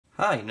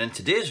Hi, and in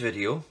today's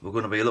video we're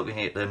going to be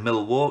looking at the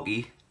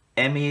Milwaukee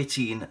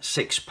M18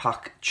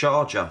 6-pack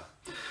charger.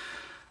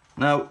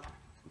 Now,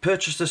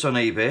 purchased this on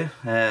eBay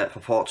for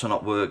parts are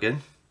not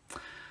working.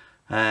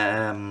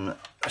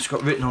 It's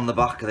got written on the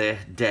back there,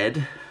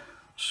 dead.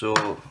 So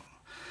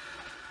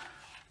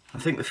I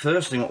think the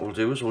first thing what we'll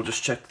do is we'll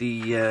just check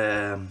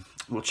the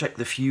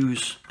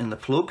fuse in the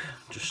plug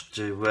just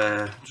to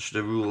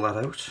rule that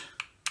out.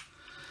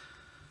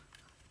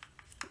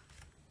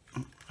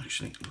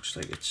 Actually, it looks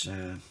like it's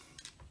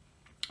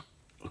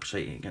looks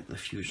like you can get the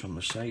fuse from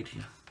the side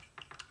here.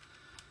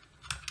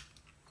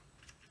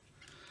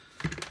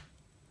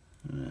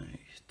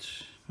 Right,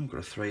 I've got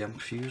a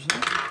 3-amp fuse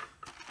there.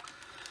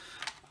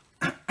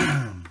 Let's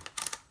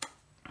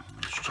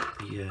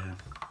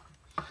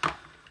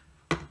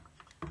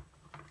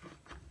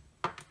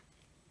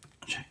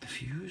check the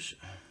fuse.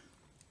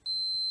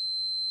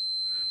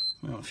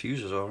 Well, the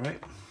fuse is all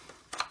right.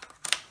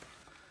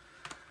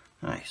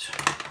 Right.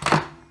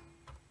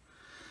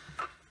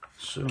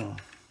 So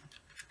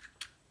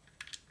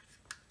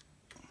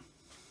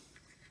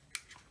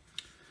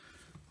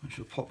we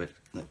shall pop it,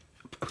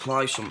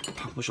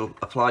 we shall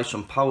apply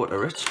some power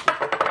to it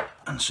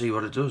and see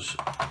what it does.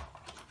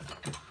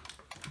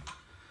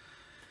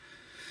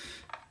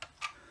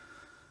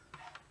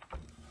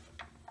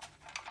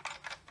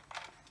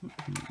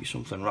 Maybe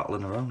something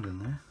rattling around in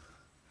there.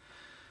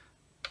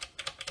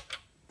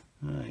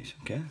 Right,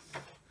 okay.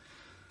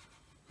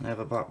 I have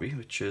a battery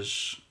which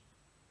is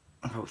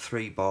about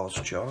 3 bars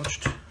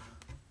charged.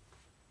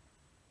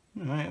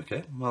 Right,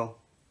 okay, well,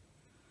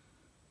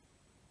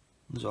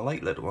 there's a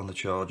light lit on the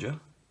charger.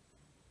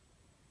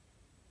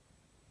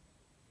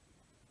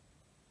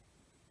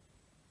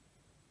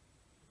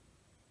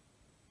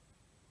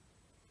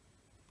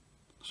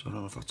 So I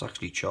don't know if that's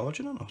actually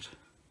charging or not.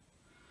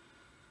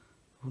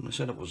 I wouldn't have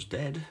said it was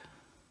dead.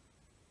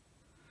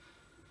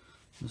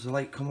 Does the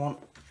light come on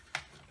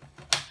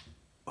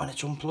when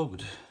it's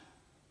unplugged?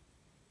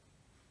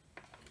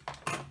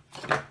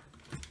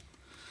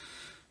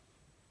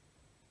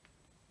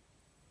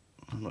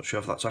 I'm not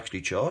sure if that's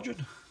actually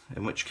charging,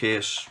 in which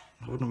case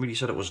I wouldn't really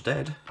said it was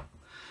dead.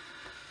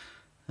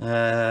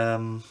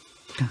 The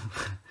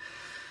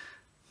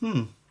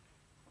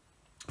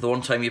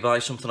one time you buy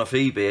something off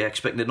eBay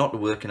expecting it not to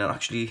work and it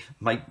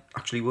might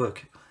actually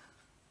work.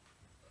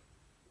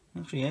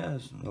 Actually, yeah,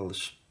 well,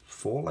 there's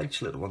 4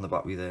 lights lit on the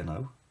battery there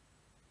now.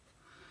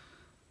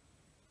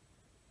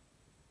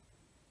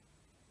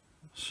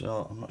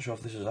 So I'm not sure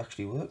if this is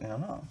actually working or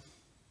not.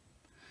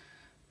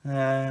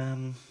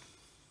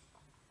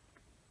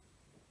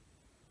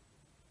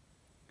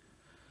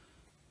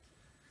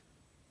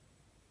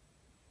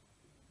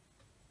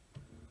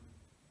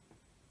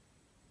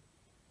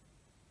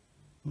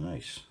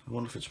 Nice. I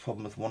wonder if it's a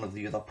problem with one of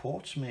the other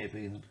ports,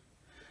 maybe.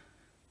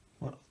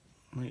 Well,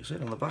 like I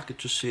said, on the back it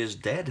just says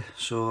dead,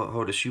 so I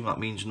would assume that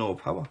means no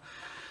power.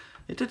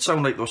 It did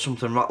sound like there was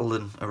something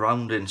rattling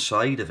around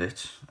inside of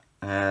it,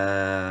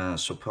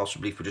 so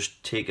possibly if we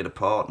just take it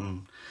apart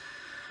and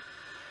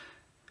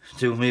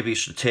do maybe a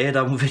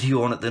teardown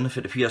video on it then, if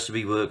it appears to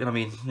be working. I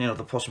mean, you know,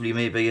 there possibly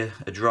may be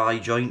a dry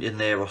joint in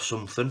there or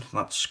something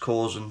that's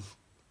causing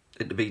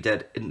it to be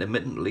dead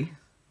intermittently,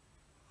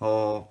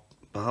 or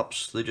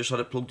perhaps they just had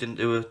it plugged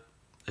into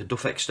a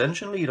duff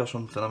extension lead or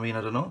something. I mean,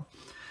 I don't know.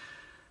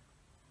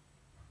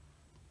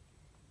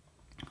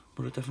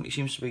 But it definitely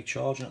seems to be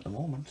charging at the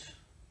moment.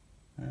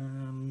 Tell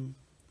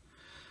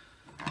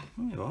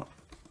you what,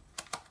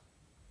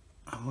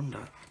 I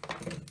wonder.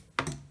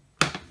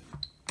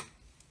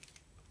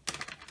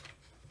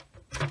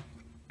 I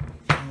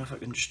don't know if I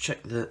can just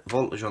check the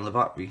voltage on the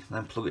battery,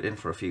 then plug it in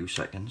for a few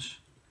seconds.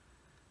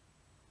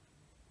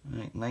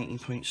 Right,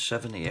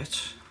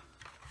 19.78.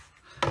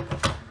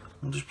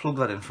 I'll just plug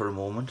that in for a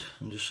moment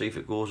and just see if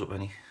it goes up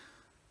any.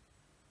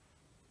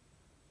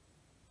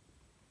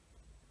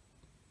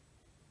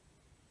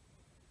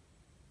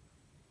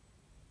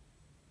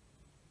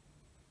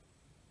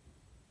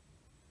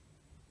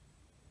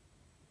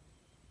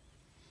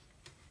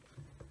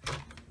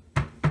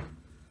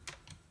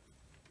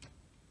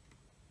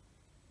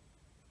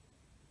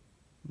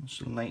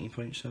 Still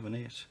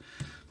 19.78,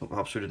 but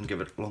perhaps we didn't give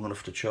it long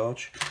enough to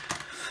charge.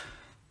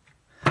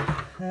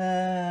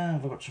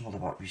 I've got some other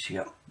batteries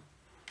here.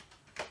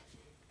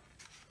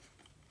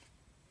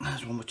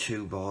 There's one with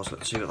 2 bars,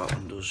 let's see what that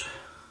one does.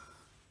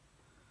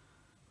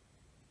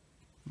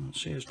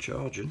 Let's see, it's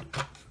charging.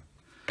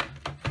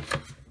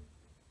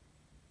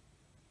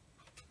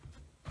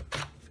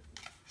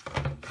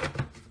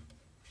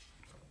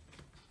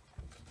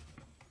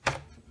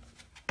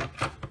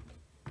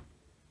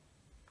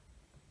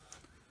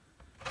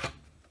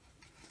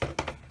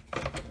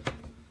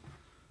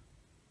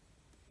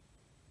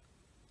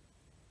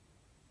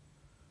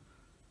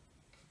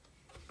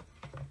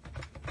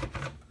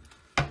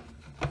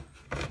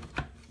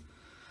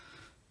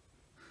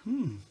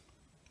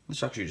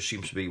 This actually just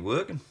seems to be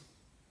working.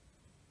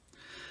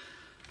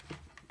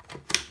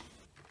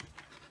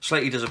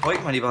 Slightly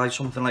disappointing when you buy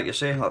something like you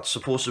say that's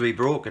supposed to be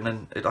broken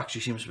and it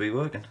actually seems to be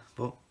working.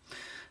 But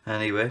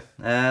anyway,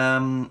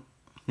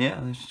 yeah,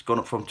 it's gone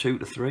up from 2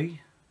 to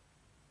 3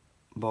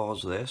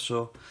 bars there.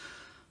 So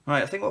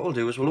right, I think what we'll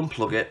do is we'll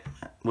unplug it,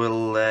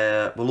 we'll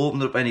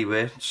open it up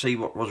anyway, see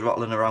what was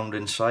rattling around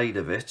inside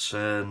of it,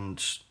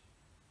 and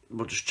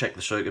we'll just check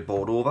the circuit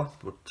board over.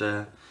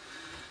 But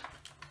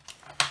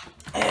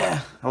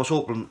yeah, I was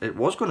hoping it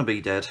was going to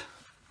be dead,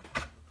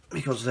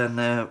 because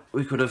then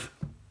we could have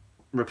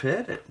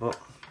repaired it. But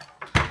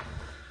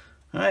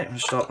alright, I'm going to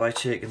start by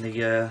taking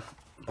the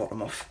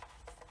bottom off.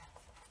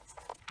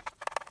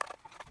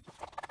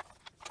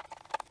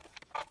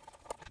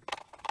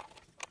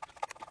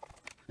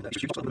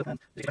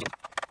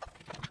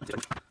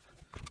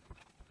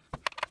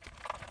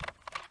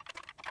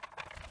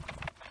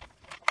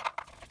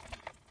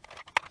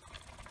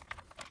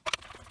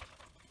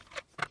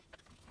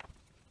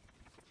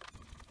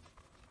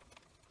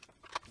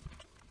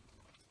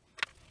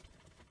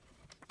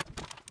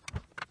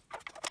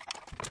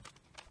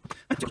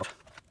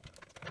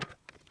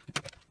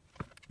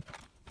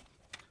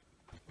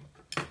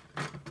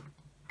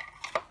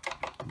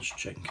 Just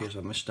check in case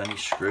I missed any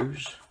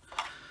screws.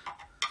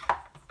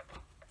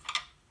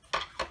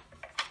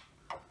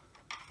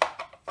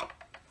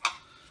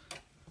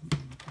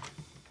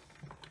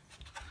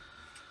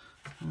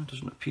 It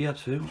doesn't appear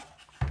to.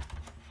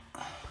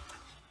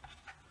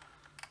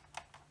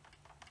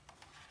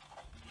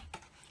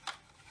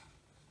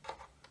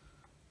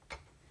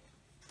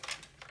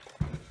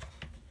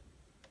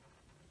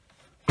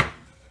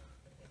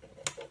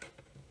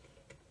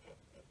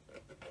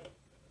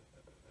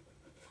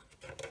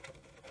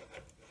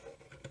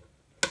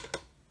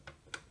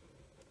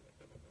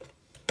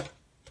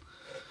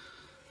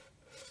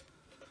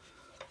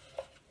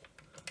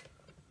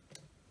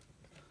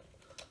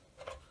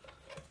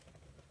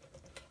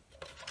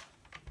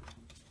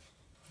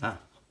 Ah,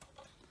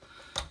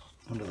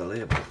 under the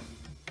label.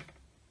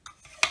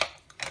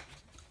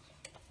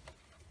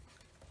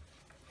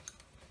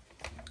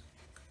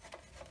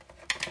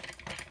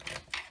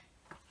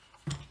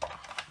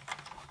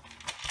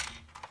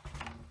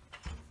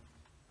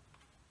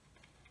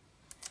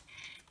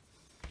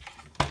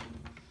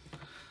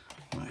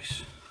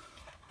 Nice.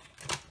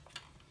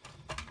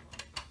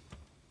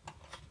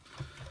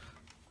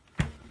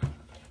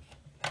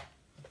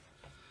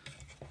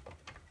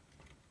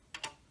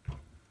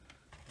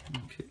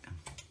 Okay.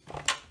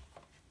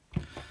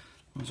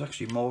 There's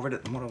actually more of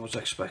it than what I was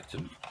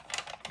expecting.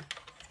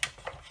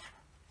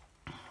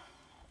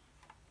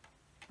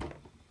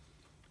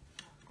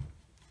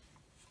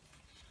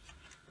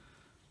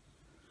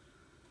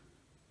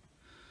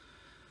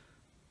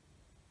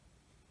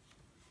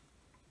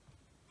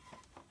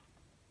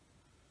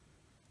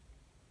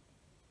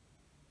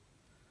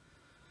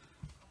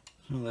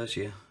 So there's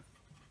your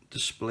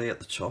display at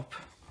the top.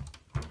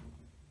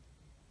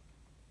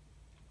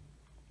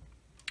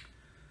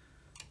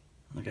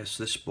 I guess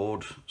this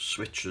board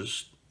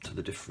switches to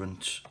the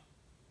different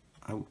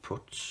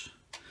outputs,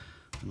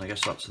 and I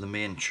guess that's the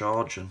main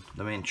charger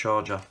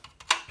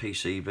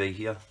PCB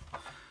here.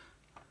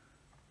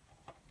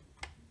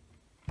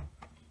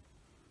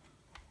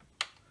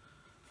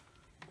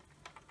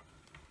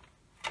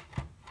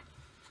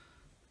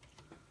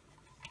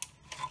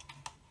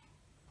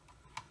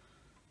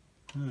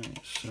 Right,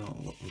 so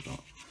what we got?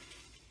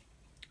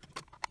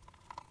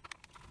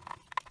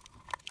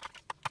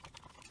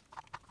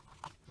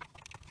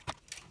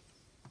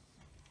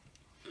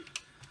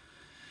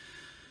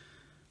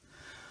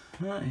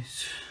 Right,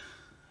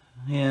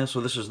 yeah,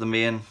 so this is the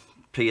main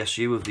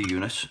PSU of the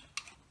unit.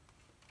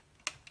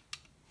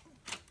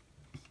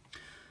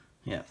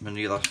 Yeah, and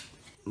the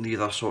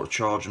other sort of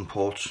charging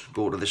ports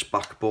go to this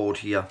back board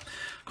here,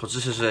 because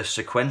this is a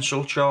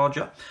sequential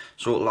charger,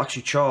 so it'll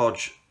actually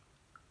charge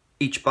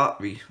each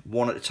battery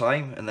one at a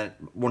time, and then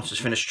once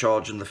it's finished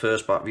charging the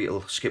first battery,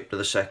 it'll skip to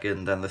the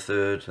second, then the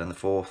third, then the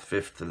fourth,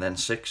 fifth, and then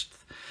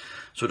sixth.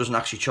 So it doesn't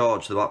actually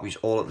charge the batteries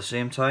all at the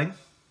same time.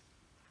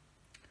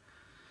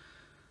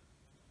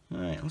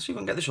 Alright, let's see if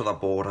we can get this other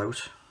board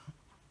out,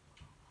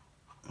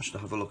 just to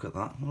have a look at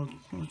that. We'll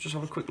just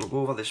have a quick look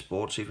over this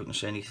board, see if we can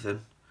see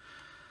anything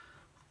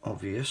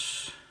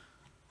obvious.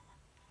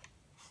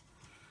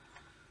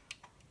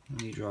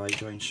 Any dry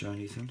joints or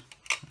anything.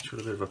 It's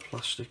got a bit of a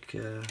plastic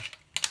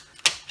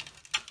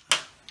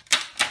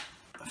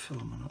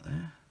filament up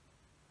there.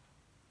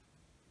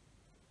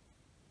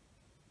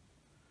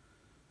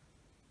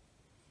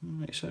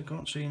 Right, so I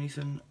can't see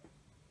anything.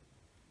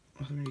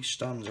 Nothing really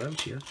stands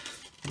out here.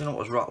 I don't know what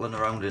was rattling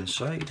around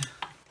inside.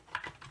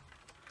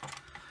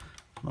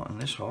 Not in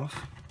this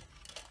half.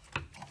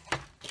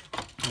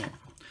 Yeah.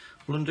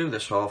 We'll undo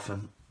this half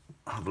and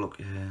have a look.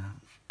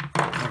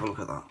 Have a look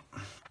at that.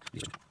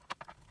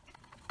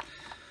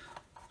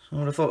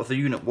 So I thought if the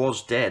unit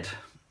was dead,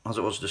 as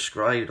it was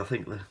described, I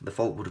think the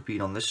fault would have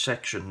been on this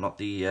section, not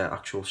the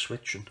actual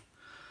switching.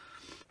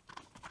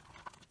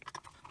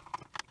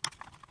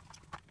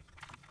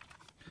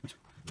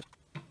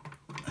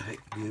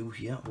 Go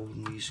here,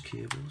 holding these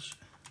cables.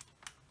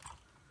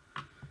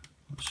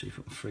 Let's see if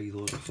I can free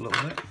those off a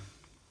little bit.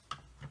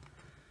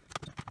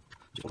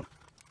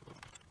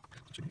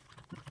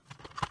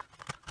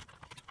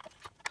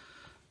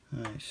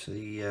 Right, so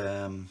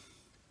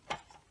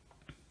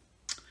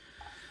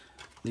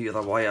the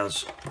other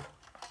wires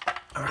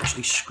are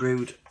actually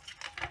screwed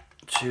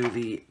to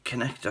the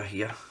connector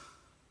here,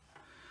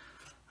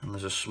 and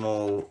there's a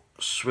small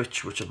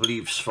switch which I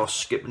believe is for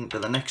skipping to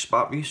the next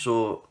battery.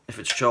 So if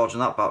it's charging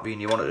that battery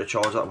and you wanted to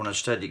charge that one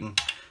instead, you can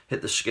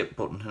hit the skip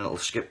button and it'll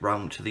skip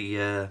round to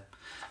the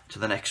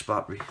next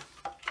battery.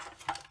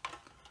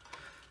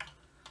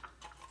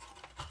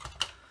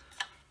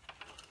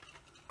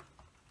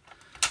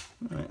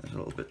 Right, there's a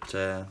little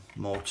bit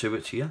more to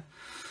it here.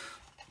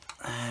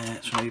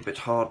 It's maybe a bit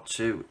hard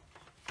to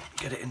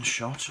get it in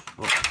shot,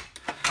 but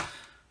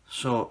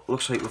so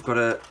looks like we've got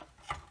a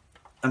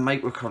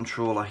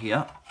microcontroller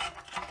here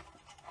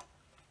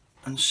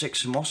and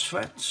 6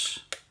 MOSFETs.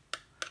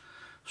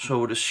 So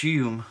I would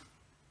assume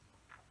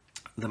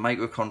the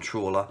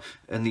microcontroller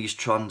and these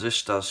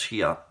transistors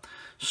here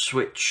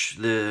switch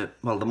the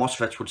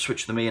MOSFETs would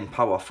switch the main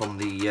power from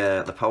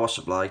the power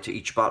supply to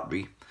each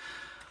battery,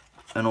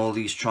 and all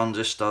these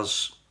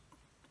transistors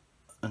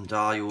and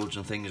diodes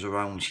and things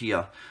around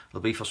here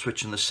will be for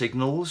switching the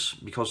signals,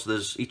 because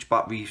there's each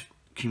battery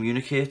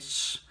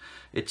communicates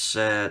its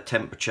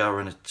temperature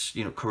and its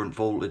current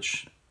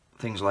voltage,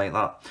 things like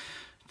that,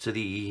 to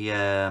the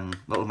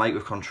little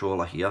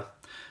microcontroller here,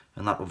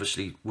 and that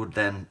obviously would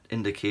then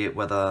indicate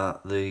whether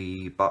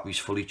the battery's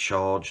fully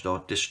charged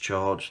or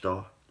discharged,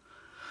 or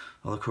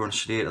the current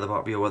state of the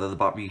battery, or whether the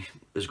battery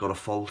has got a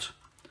fault.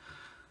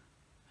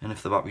 And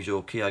if the battery's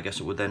okay, I guess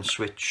it would then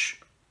switch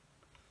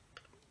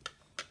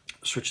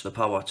the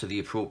power to the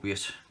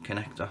appropriate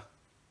connector.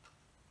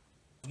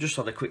 I've just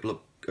had a quick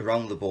look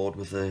around the board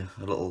with a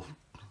little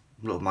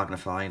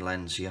magnifying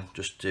lens here,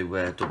 just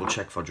to double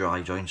check for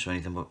dry joints or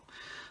anything, but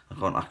I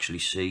can't actually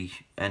see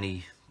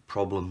any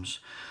problems.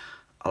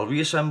 I'll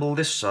reassemble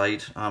this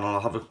side and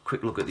I'll have a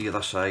quick look at the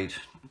other side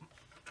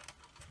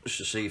just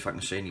to see if I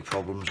can see any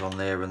problems on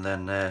there, and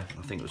then I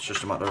think it's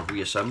just a matter of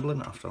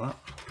reassembling after that.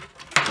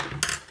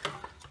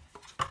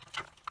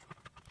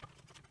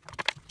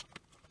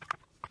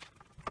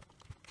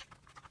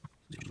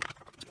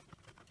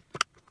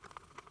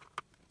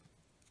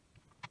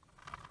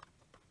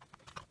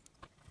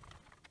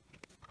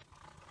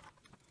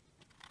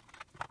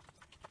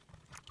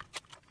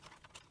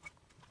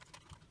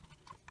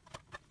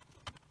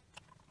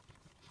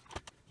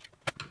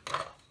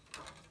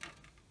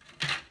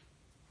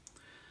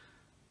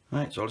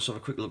 Right, so I'll just have a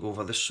quick look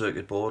over this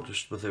circuit board,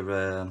 just with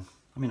a,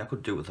 I mean I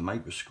could do it with a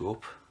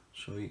microscope,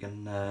 so you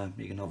can have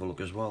a look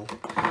as well.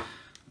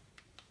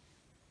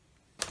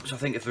 So I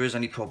think if there is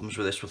any problems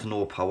with this with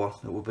no power,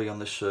 it will be on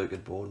this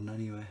circuit board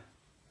anyway.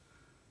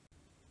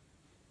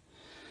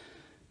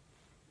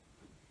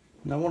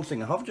 Now one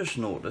thing I have just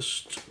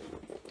noticed,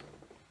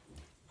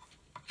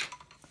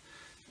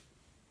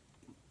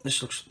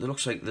 it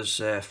looks like there's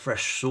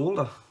fresh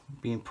solder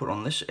being put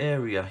on this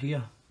area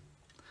here.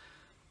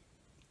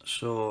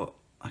 So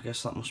I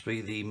guess that must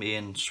be the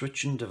main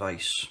switching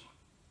device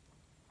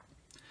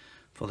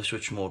for the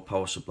switch mode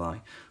power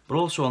supply. But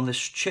also on this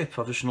chip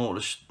I've just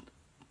noticed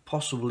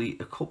possibly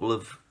a couple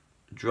of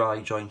dry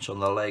joints on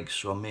the legs,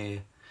 so I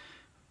may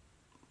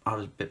add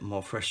a bit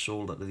more fresh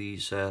solder to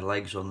these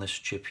legs on this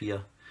chip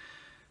here,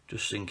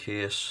 just in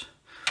case.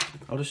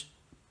 I'll just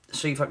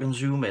see if I can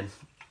zoom in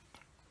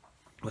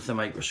with the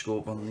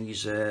microscope on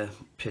these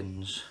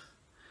pins.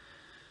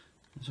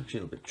 It's actually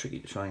a little bit tricky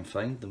to try and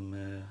find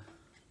them.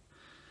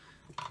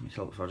 Let me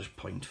help if I just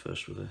point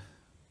first with a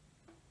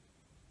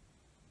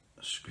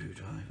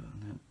screwdriver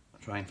and then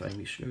try and find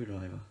my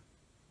screwdriver.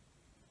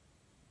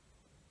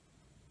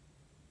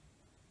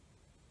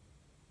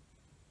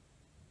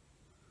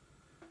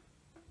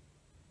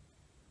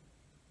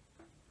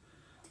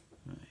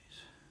 Right.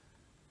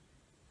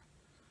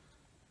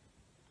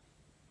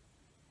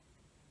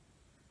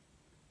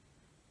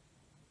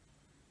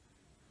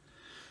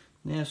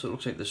 Yeah, so it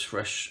looks like there's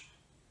fresh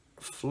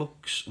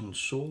flux and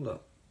solder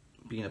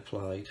being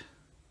applied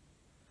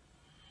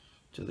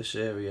to this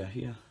area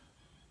here.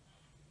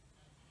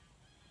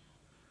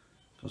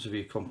 Because if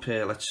you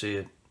compare, let's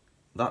say,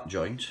 that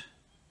joint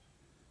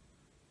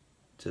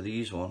to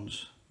these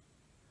ones,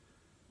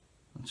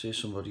 let's say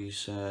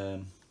somebody's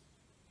had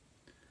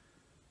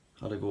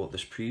a go at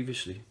this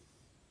previously.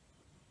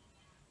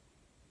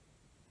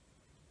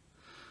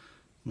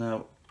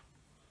 Now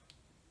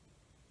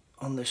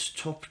on this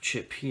top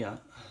chip here,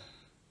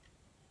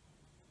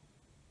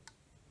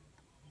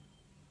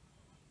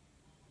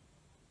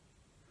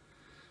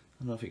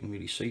 I don't know if you can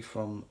really see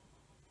from,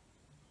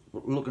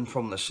 but looking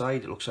from the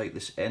side, it looks like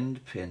this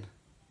end pin,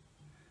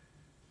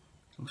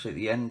 looks like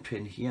the end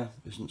pin here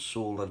isn't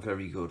soldered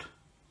very good.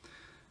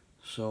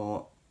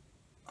 So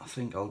I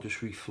think I'll just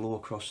reflow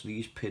across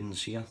these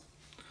pins here.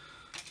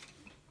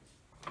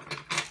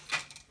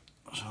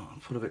 So I'll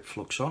put a bit of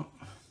flux on.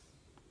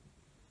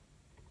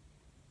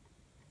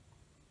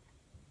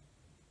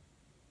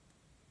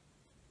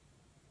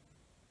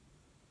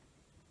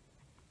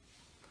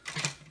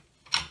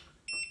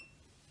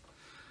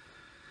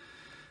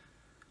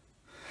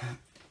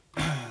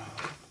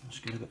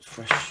 Get a bit of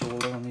fresh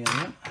solder on the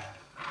end.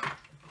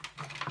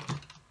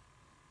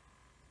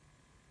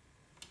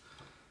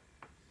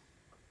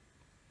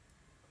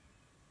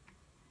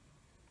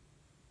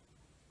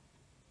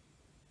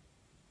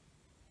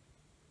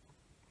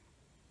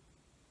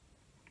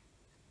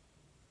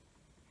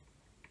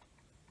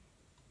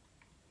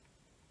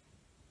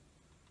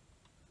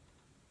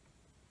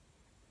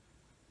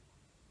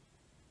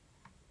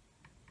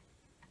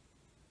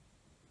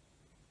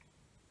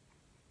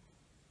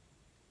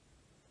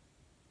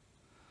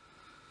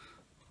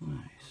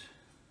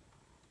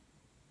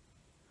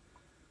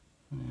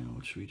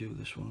 let's redo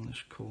this one in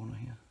this corner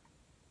here.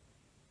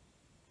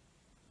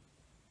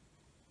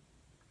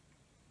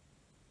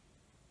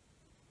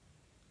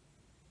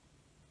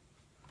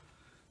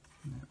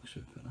 That looks a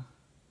bit better.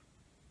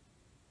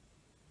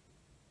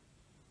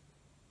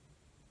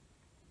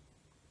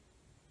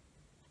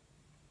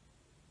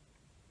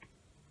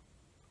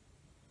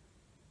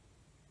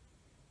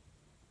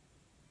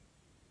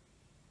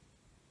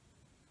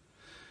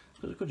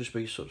 It could just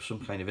be sort of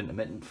some kind of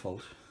intermittent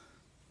fault.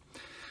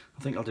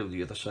 I think I'll do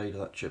the other side of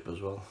that chip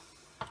as well.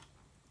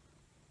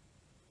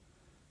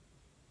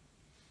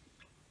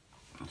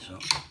 So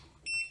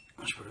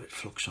let's put a bit of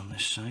flux on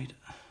this side.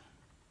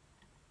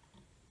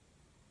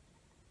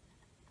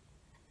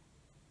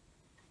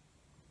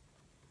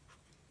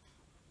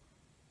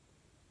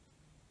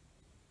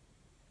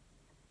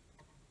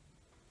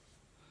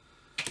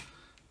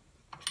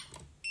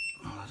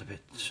 I'll add a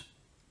bit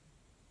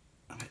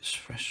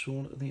fresh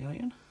salt to the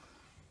iron.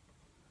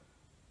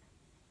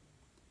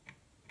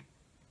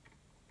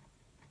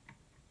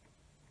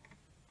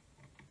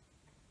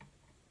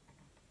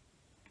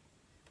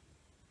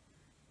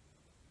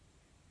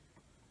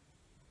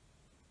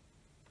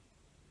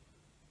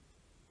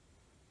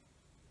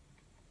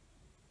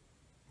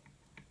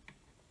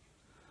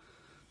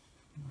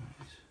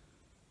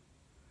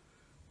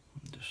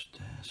 Just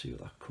see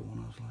what that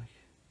corner's like.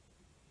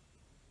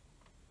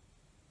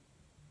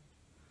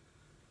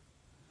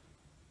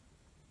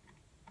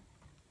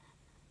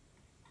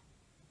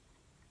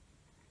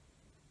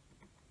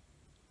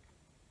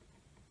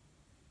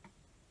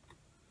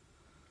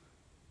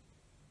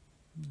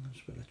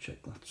 Just better check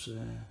that's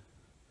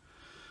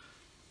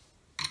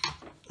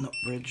not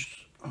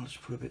bridged. I'll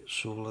just put a bit of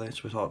solder there, it's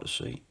a bit hard to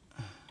see.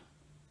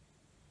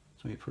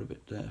 So we put a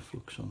bit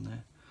flux on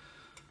there.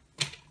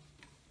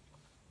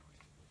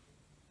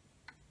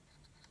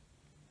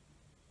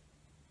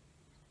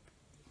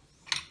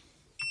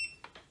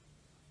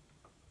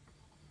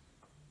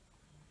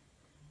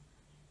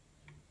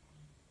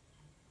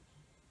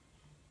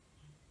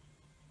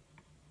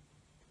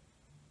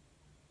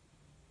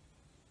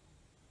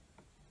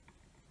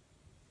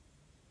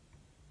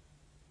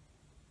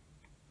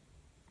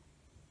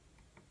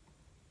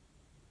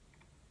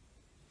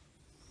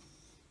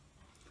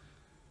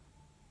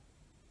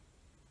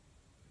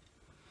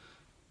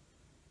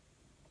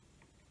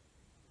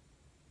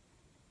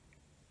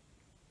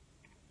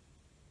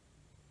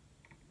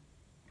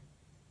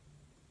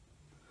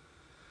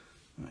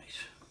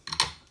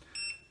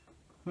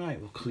 Right,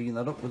 we'll clean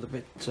that up with a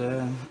bit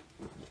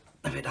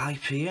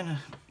IP and a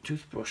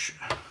toothbrush.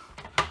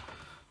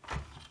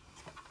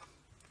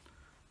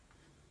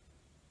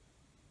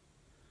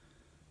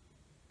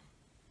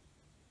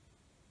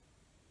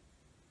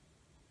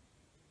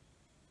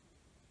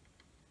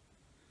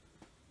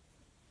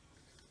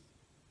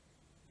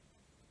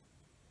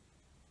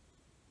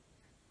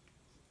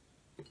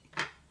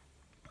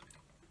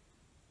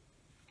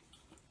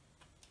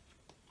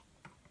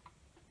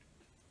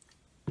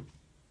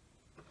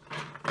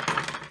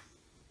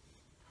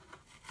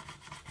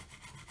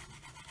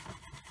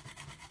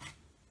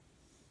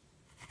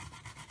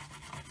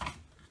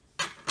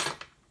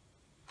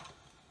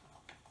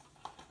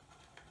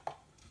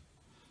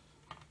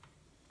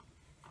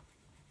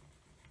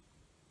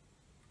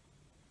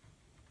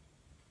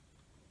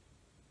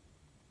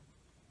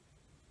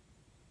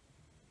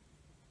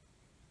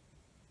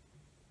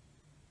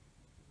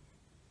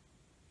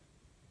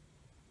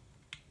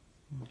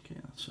 Okay,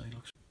 that's how it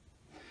looks.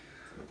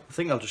 I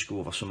think I'll just go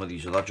over some of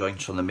these other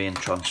joints on the main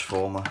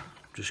transformer,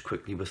 just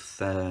quickly with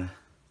the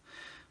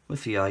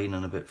iron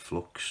and a bit of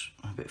flux,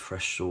 a bit of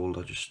fresh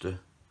solder, just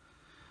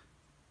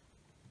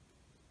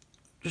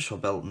for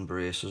belt and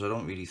braces. I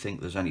don't really think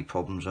there's any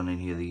problems on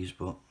any of these,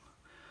 but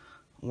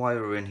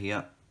wire in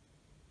here,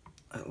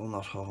 it'll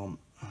not harm.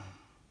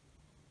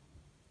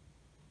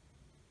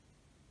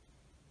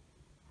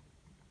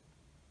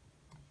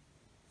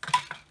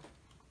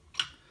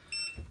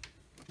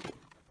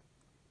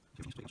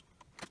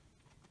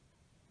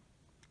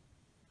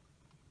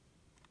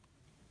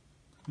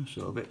 Just a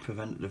little bit of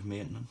preventative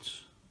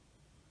maintenance.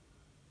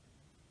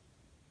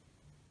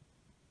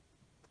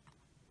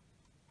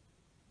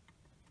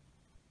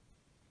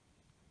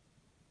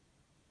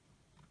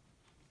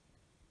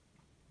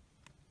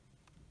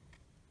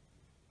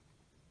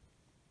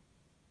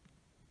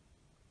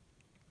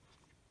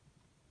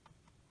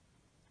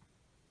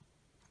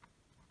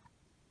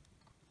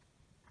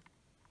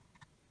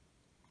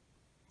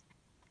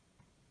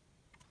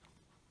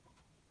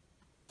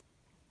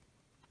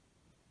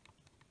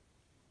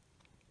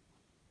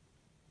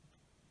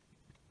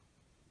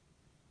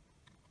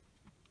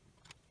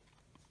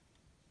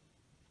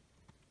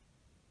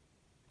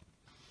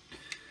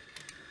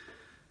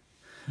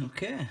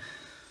 Okay.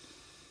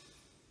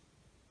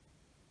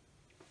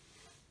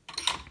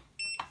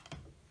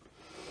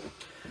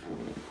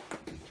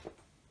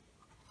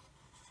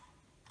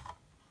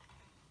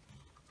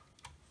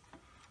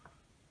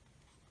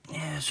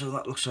 Yeah, so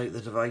that looks like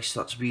the device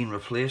that's being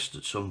replaced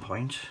at some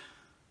point.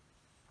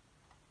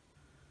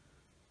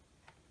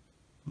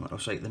 That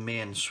looks like the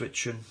main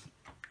switching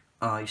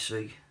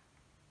IC.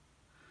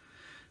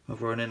 We've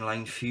got an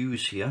inline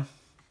fuse here.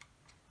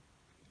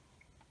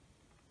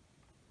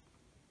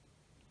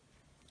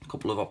 A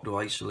couple of opto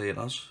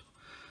isolators.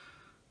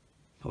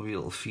 Probably a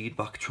little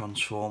feedback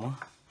transformer.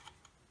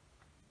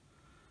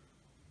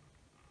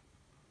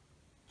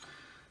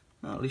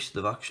 At least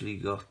they've actually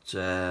got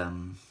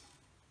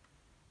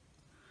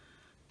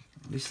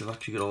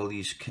all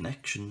these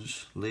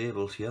connections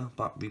labelled here.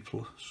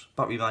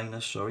 Battery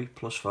minus, sorry,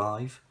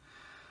 +5,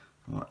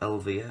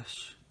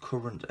 LVS,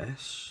 current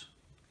S,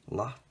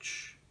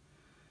 latch,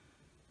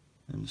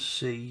 and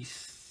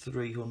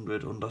C300_1,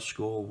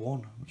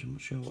 which I'm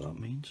not sure what that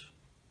means.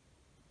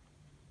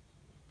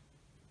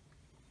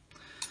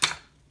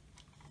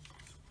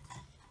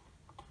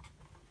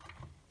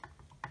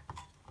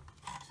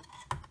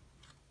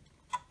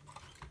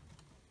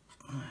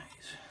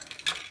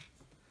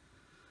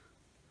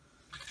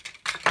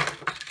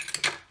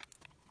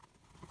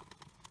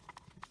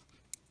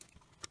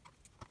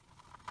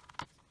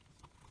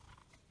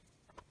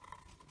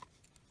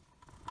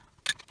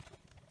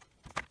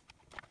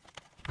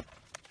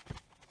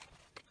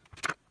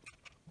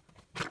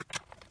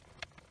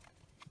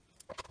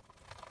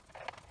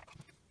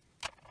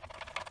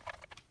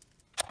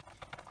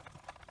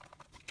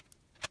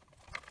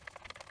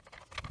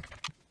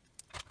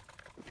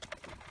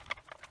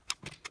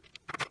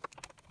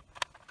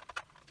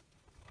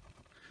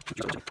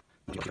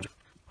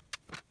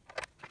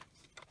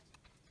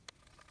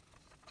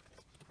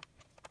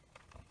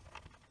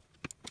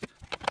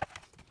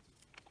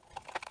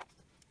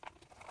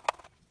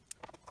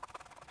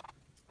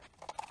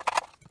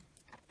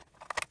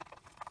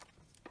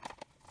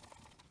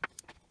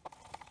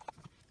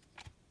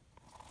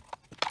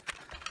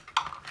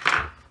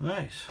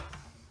 Right.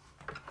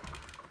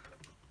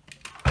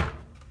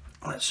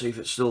 Let's see if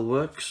it still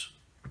works,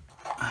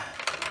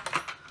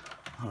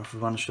 or if we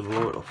managed to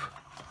blow it up.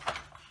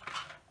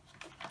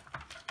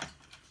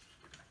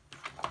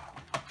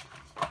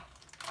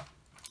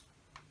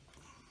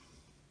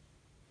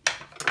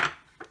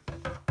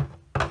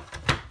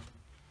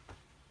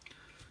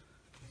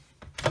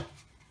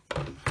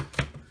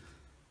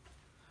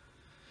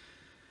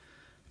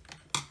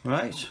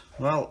 Right,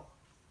 well,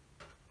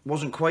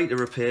 wasn't quite a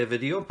repair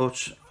video,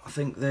 but I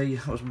think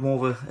it was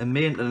more of a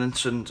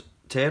maintenance and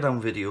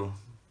teardown video.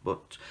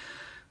 But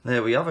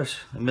there we have it,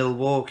 a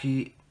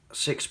Milwaukee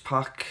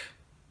 6-pack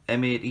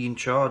M18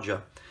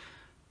 Charger.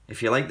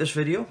 If you like this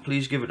video,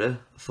 please give it a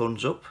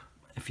thumbs up.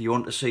 If you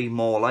want to see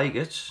more like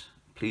it,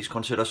 please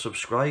consider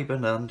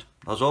subscribing, and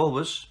as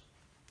always,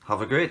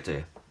 have a great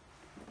day.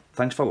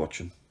 Thanks for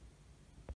watching.